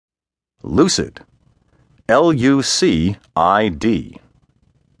Lucid. Lucid.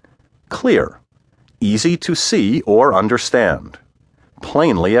 Clear. Easy to see or understand.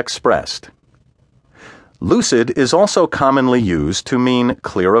 Plainly expressed. Lucid is also commonly used to mean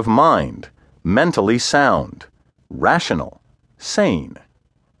clear of mind, mentally sound, rational, sane.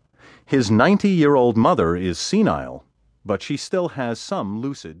 His 90-year-old mother is senile, but she still has some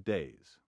lucid days.